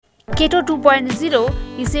Keto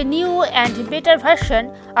 2.0 is a new and better version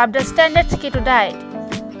of the standard keto diet.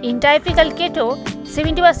 In typical keto,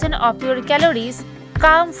 70% of your calories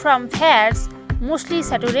come from fats, mostly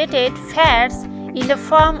saturated fats in the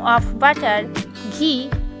form of butter, ghee,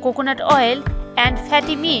 coconut oil, and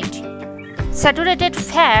fatty meat. Saturated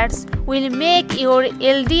fats will make your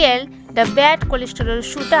LDL, the bad cholesterol,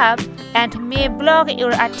 shoot up and may block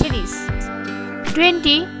your arteries.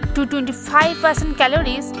 20 to 25%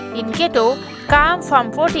 calories in keto come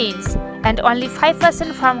from proteins and only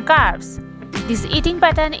 5% from carbs. This eating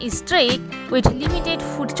pattern is strict with limited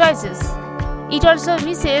food choices. It also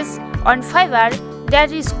misses on fiber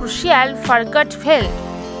that is crucial for gut health.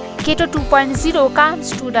 Keto 2.0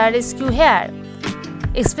 comes to the rescue here,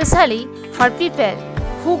 especially for people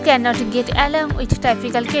who cannot get along with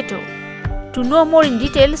typical keto. To know more in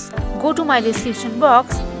details, go to my description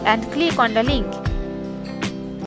box and click on the link.